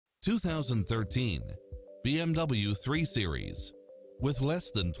2013 BMW 3 Series. With less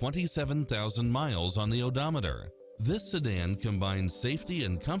than 27,000 miles on the odometer, this sedan combines safety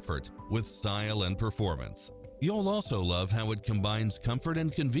and comfort with style and performance. You'll also love how it combines comfort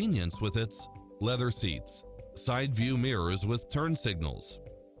and convenience with its leather seats, side view mirrors with turn signals,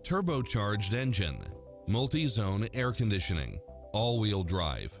 turbocharged engine, multi-zone air conditioning, all-wheel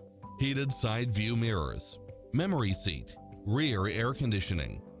drive, heated side view mirrors, memory seat, rear air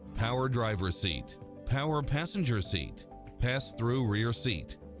conditioning, power driver seat, power passenger seat, pass-through rear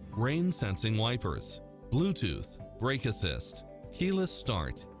seat, rain sensing wipers, Bluetooth, brake assist, keyless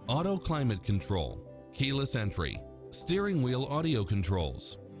start, auto climate control, keyless entry, steering wheel audio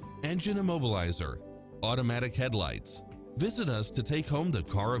controls, engine immobilizer, automatic headlights. Visit us to take home the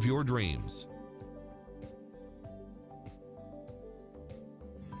car of your dreams.